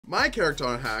My character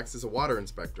on Hacks is a water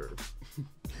inspector.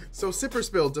 So sip or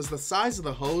spill, does the size of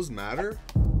the hose matter?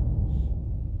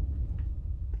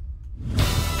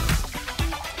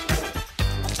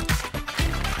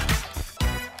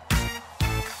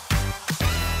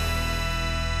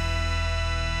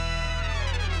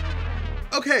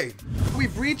 Okay,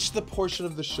 we've reached the portion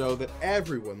of the show that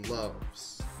everyone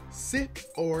loves. Sip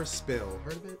or spill.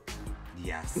 Heard of it?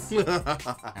 Yes. And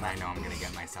I know I'm gonna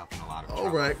get myself in a lot of trouble.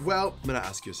 All right, well, I'm gonna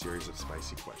ask you a series of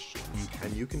spicy questions. Okay.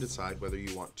 And you can decide whether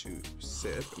you want to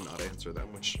sip and not answer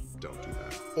them, which don't do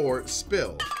that. Or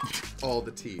spill all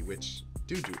the tea, which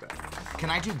do that. Can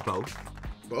I do both?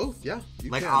 Both, yeah. You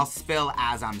like, can. I'll spill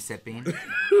as I'm sipping?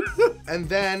 And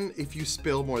then, if you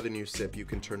spill more than you sip, you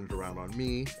can turn it around on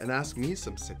me and ask me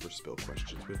some sip or spill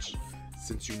questions, which,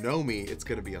 since you know me, it's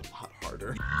gonna be a lot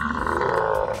harder.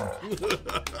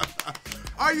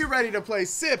 Are you ready to play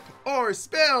Sip or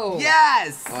Spill?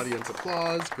 Yes! Audience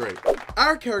applause, great.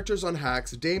 Our characters on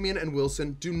Hacks, Damien and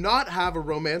Wilson, do not have a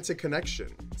romantic connection.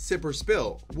 Sip or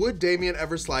Spill, would Damien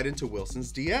ever slide into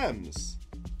Wilson's DMs?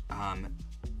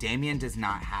 Damien does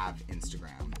not have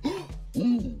Instagram.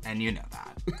 And you know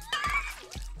that.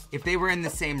 If they were in the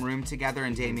same room together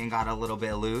and Damien got a little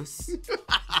bit loose.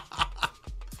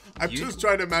 I'm just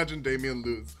trying to imagine Damien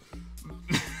loose.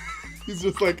 He's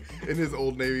just like in his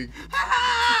Old Navy.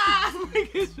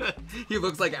 He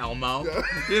looks like Elmo. Yeah.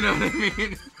 You know what I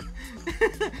mean?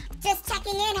 Just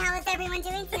checking in. How is everyone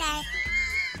doing today?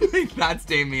 Like, that's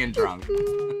Damien drunk.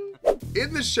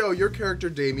 In the show, your character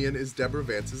Damien is Deborah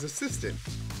Vance's assistant.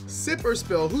 Sip or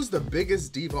spill, who's the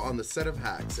biggest diva on the set of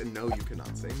Hacks? And no, you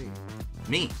cannot say me.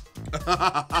 Me.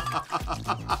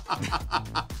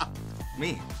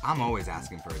 Me. I'm always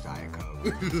asking for a Diet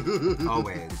Coke.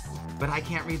 Always. But I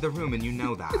can't read the room, and you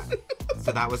know that.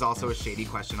 So that was also a shady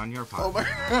question on your part. Oh my.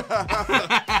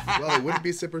 Well, it wouldn't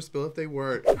be Sip or Spill if they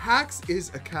weren't. Hacks is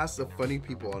a cast of funny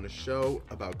people on a show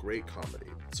about great comedy.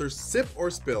 So Sip or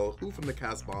Spill, who from the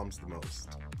cast bombs the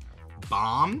most?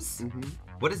 Bombs? Mm-hmm.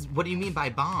 What do you mean by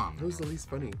bomb? Who's the least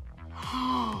funny?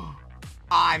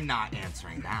 I'm not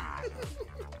answering that.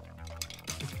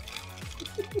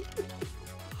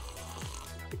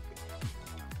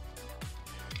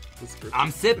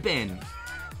 I'm sipping.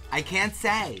 I can't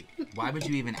say. Why would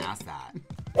you even ask that?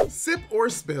 Sip or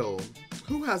Spill,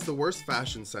 who has the worst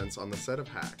fashion sense on the set of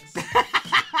Hacks?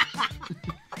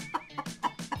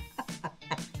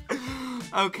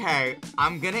 Okay,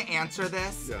 I'm gonna answer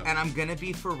this, Yeah. and I'm gonna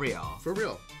be for real. For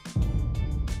real.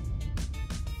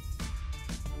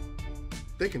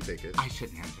 They can take it. I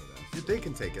shouldn't answer this. They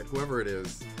can take it, whoever it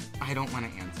is. I don't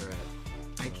want to answer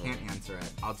it. I can't answer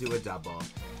it. I'll do a double.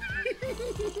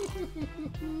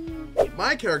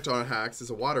 My character on Hacks is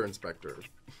a water inspector.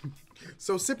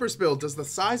 So Sip or Spill, does the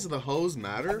size of the hose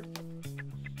matter?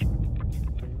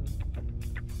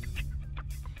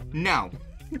 No,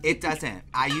 it doesn't.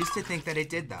 I used to think that it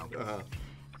did, though.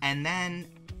 And then,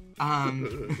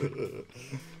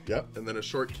 Yep, and then a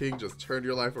short king just turned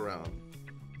your life around.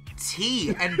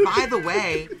 tea. And by the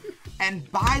way,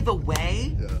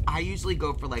 Yeah. I usually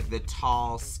go for like the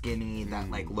tall, skinny that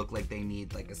like look like they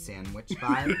need like a sandwich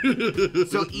vibe.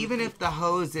 So even if the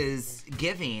hose is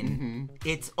giving,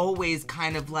 it's always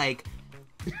kind of like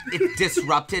it's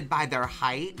disrupted by their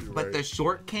height. But Right. the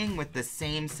short king with the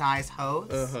same size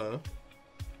hose,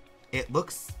 it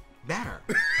looks better.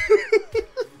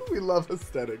 We love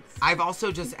aesthetics. I've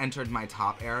also just entered my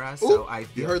top era, so I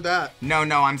feel... You heard that? No,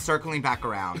 I'm circling back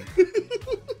around.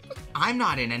 I'm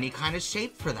not in any kind of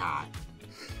shape for that.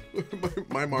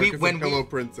 my mark is a pillow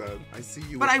princess. I see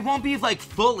you. But I won't be like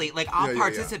fully, like I'll Yeah.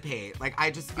 participate. Like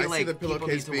I just feel I like see the people need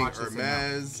pillowcase to being watch this and know.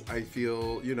 Hermes. I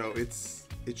feel, you know, it's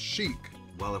chic.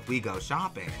 Well, if we go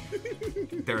shopping,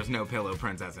 there's no pillow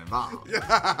princess involved.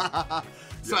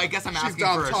 So I guess I'm She's asking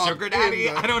Dom for a Top sugar daddy.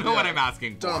 in the- I don't know what yeah. I'm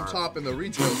asking for. Dom top in the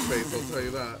retail space, I'll tell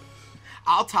you that.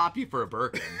 I'll top you for a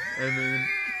Birkin. I mean...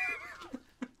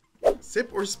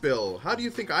 Sip or spill, how do you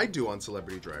think I do on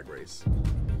Celebrity Drag Race?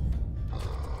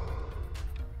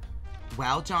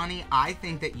 Well, Johnny, I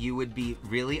think that you would be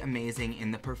really amazing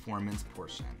in the performance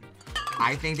portion.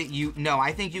 I think that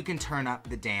I think you can turn up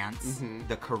the dance,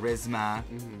 the charisma,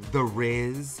 the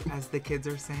riz, as the kids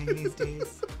are saying these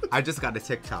days. I just got a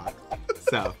TikTok,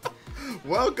 so.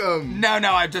 Welcome! No,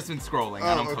 I've just been scrolling.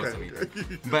 I don't Oh, post okay.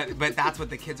 anything. But that's what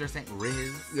the kids are saying,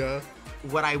 riz. Yeah.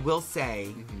 What I will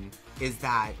say is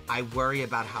that I worry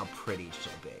about how pretty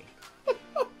she'll be.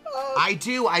 I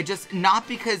do, not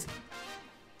because,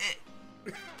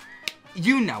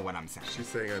 you know what I'm saying. She's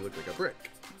saying I look like a brick.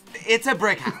 It's a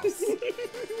brick house.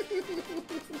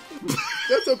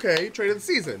 That's okay, trade of the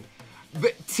season.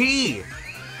 But tea.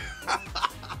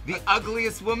 The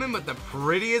ugliest woman with the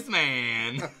prettiest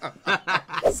man.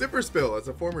 Sip or spill, as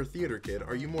a former theater kid,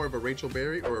 are you more of a Rachel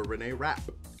Berry or a Renee Rapp?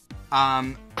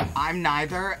 I'm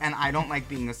neither, and I don't like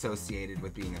being associated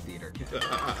with being a theater kid.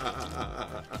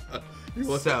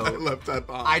 So, I left that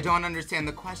behind. I don't understand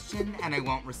the question, and I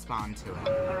won't respond to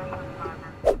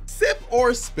it. Sip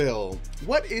or spill,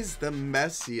 what is the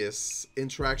messiest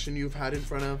interaction you've had in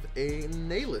front of a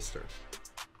A-lister?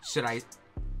 Should I?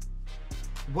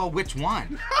 Well, which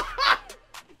one?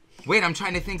 Wait, I'm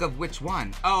trying to think of which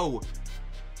one. Oh.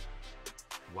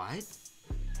 What?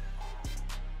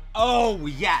 Oh,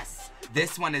 yes.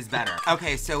 This one is better.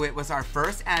 Okay, so it was our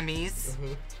first Emmys.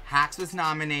 Hacks was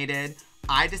nominated.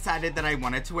 I decided that I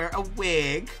wanted to wear a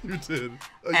wig. You did.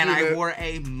 And I wore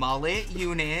a mullet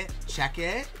unit. Check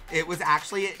it. It was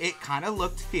actually, it kind of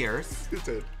looked fierce. You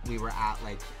did. We were at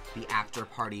like the after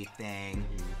party thing.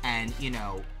 And you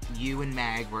know, you and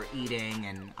Meg were eating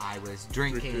and I was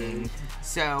drinking.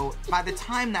 So by the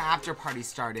time the after party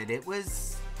started, it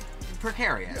was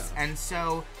precarious. Yeah. And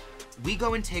so we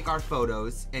go and take our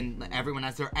photos, and everyone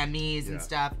has their Emmys and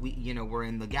stuff. We, you know, we're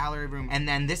in the gallery room. And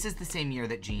then this is the same year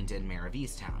that Jean did Mayor of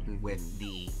Easttown with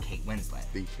the Kate Winslet.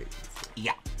 The Kate Winslet.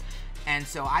 Yeah. And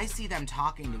so I see them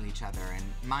talking to each other, and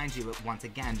mind you, once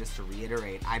again, just to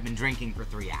reiterate, I've been drinking for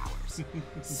 3 hours.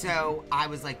 So I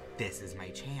was like, this is my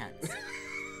chance.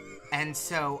 And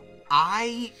so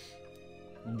I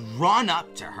run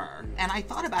up to her, and I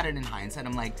thought about it in hindsight.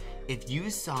 I'm like, if you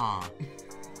saw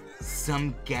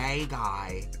some gay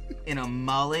guy in a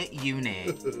mullet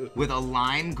unit with a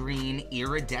lime green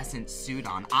iridescent suit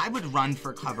on, I would run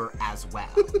for cover as well.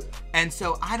 And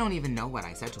so I don't even know what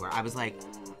I said to her. I was like,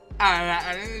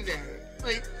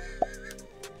 like,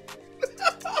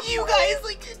 you guys,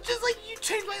 like, just like, you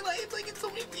changed my life, like, in so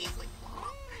many ways, like,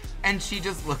 and she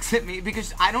just looks at me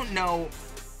because I don't know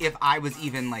if I was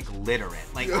even like literate.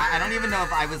 Like, I don't even know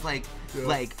if I was like,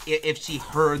 like if she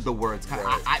heard the words.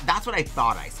 Right. That's what I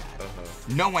thought I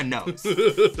said. No one knows.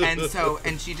 And so,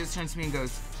 and she just turns to me and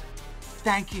goes,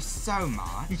 thank you so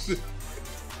much.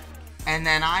 And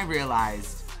then I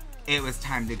realized it was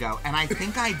time to go. And I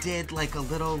think I did like a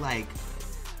little like,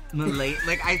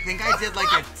 like I think I did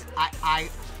like a,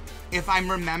 if I'm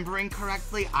remembering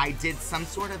correctly, I did some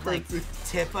sort of like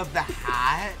tip of the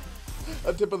hat.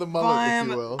 A tip of the mullet, if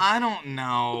you will. I don't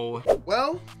know.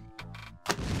 Well,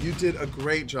 you did a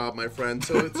great job, my friend.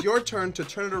 So it's your turn to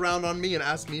turn it around on me and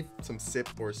ask me some sip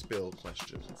or spill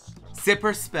questions. Sip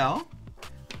or spill?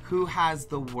 Who has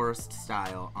the worst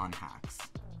style on Hacks?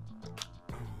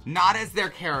 Not as their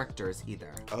characters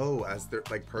either. Oh, as their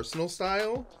like personal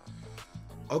style?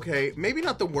 Okay, maybe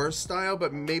not the worst style,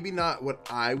 but maybe not what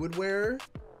I would wear.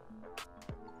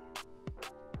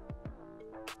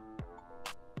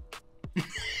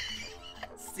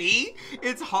 See?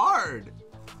 It's hard.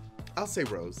 I'll say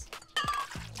Rose.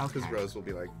 Because Okay. Rose will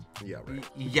be like, yeah, right.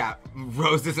 Yeah,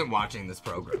 Rose isn't watching this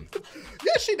program.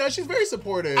 Yeah, she does. She's very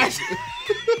supportive.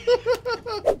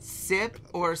 Sip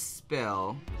or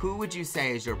spill, who would you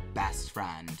say is your best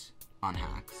friend on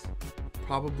Hacks?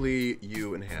 Probably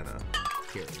you and Hannah.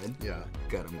 Period. Yeah.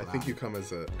 Good, I'm I glad. think you come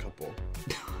as a couple.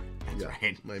 That's Yeah,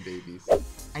 right. my babies.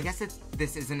 I guess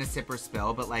this isn't a sip or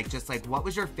spill, but like, just like, what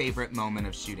was your favorite moment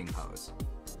of shooting Pose?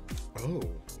 Oh,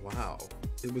 wow.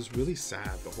 It was really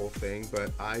sad, the whole thing,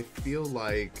 but I feel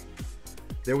like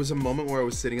there was a moment where I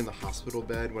was sitting in the hospital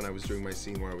bed when I was doing my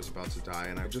scene where I was about to die,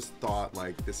 and I just thought,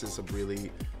 like, this is a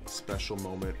really special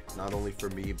moment, not only for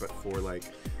me, but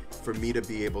for me to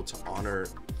be able to honor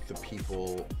the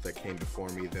people that came before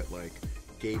me that, like,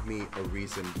 gave me a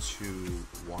reason to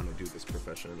want to do this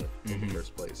profession in the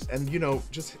first place. And, you know,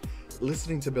 just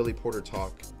listening to Billy Porter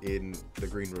talk in the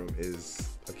green room is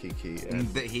a key. And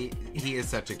He is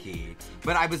such a key.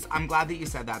 But I'm glad that you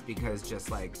said that, because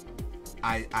just like,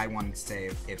 I wanted to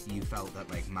say, if you felt that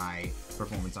like my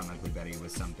performance on Ugly Betty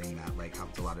was something that like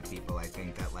helped a lot of people, I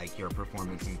think that like your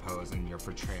performance in Pose and your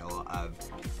portrayal of,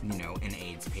 you know, an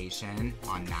AIDS patient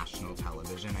on national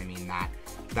television, I mean,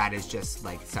 that is just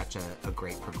like such a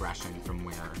great progression from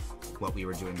what we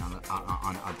were doing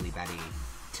on Ugly Betty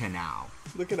to now.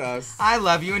 look at us. I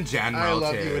love you in general, I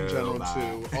love too. you in general Bye.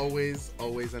 too. Always,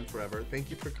 always, and forever. Thank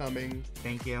you for coming.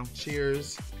 Thank you.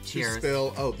 Cheers. Cheers. To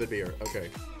spill. Oh, the beer. Okay.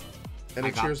 And I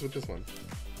a got- cheers with this one.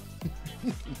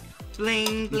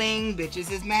 Bling, bling,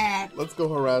 bitches is mad. Let's go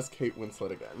harass Kate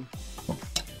Winslet again.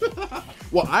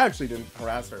 Well, I actually didn't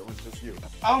harass her. It was just you.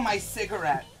 Oh, my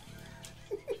cigarette.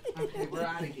 Okay, we're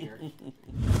out of here.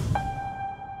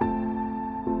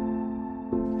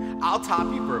 I'll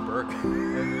top you for a burger.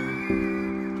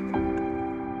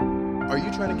 Are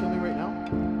you trying to kill me right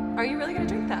now? Are you really gonna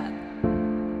drink that?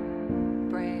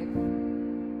 Brave.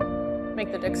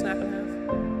 the dick snap in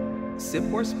half. Sip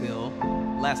or spill,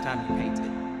 last time you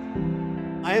painted.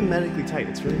 I am medically tight.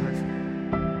 It's really hard for me.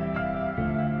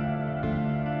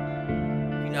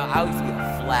 You know, I always get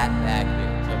a flat back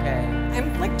bitch, okay?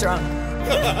 I'm like drunk.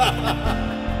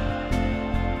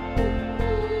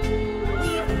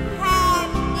 We've had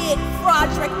it,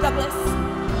 Froderick Douglass.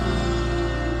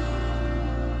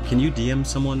 Can you DM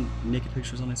someone naked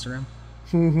pictures on Instagram?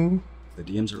 Mm-hmm. The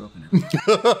DMs are open.